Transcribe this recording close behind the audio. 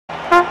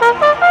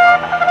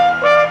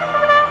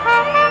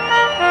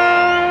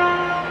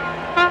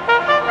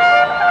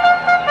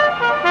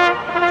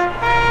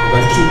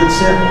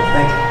simple.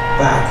 Think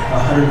back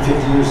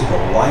 150 years ago,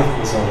 life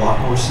was a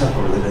lot more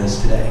simpler than it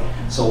is today.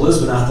 So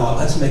Elizabeth and I thought,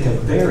 let's make a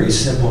very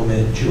simple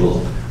mint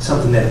julep,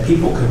 something that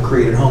people can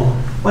create at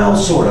home. Well,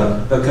 sort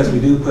of, because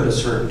we do put a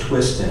certain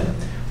twist in it.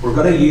 We're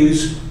going to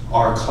use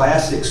our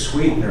classic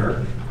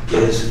sweetener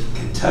is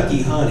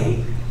Kentucky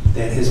honey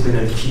that has been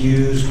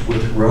infused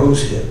with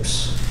rose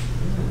hips.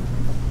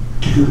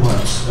 2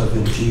 months of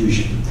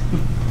infusion.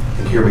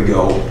 And here we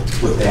go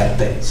with that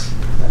base.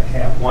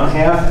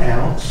 1/2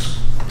 ounce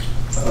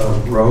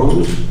of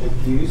rose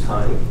infused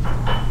honey.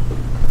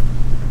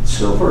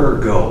 Silver or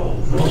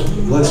gold?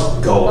 Let's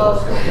gold.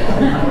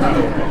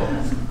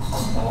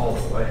 All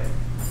the way.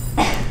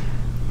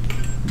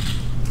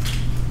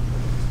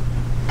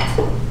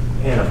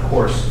 And of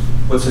course,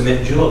 what's a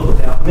mint julep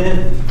without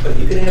mint? But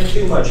you can have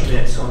too much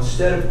mint. So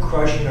instead of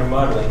crushing or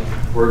muddling,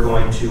 we're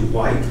going to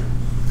wipe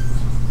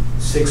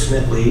 6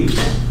 mint leaves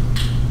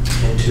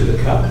into the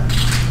cup.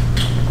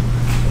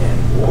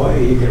 And boy,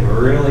 you can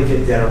really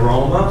get that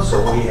aroma.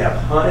 So we have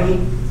honey,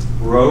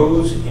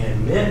 rose,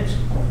 and mint.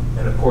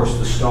 And of course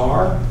the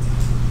star,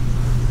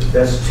 the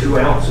best 2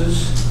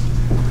 ounces,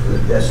 for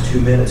the best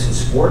 2 minutes in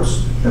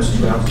sports, best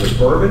 2 ounces of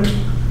bourbon,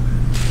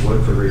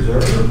 Woodford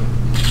Reserve.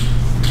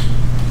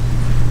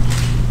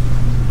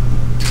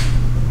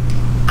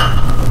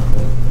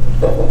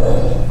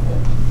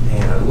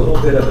 And a little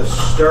bit of a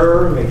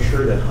stir, make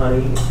sure that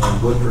honey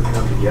and Woodford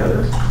come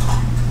together.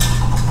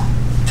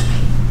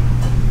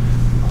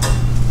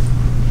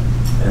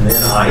 And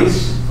then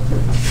ice,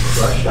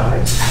 crushed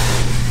ice.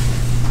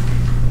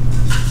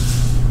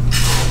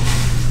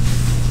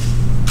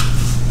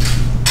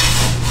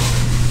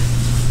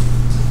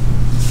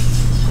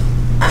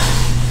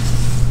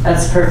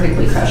 That's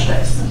perfectly crushed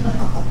ice.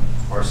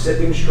 Our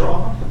sipping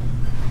straw.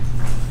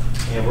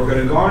 And we're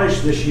going to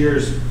garnish this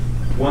year's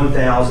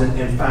 $1,000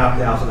 and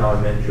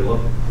 $5,000 mint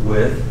julep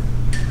with,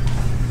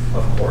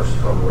 of course,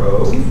 a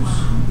rose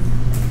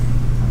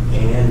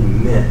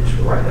and mint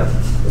right up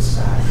the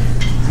side.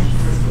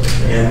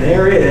 And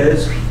there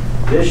is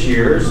this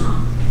year's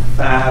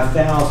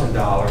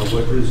 $5,000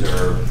 Woodford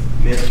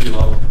Reserve mint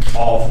julep,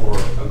 all for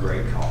a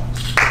great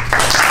cause.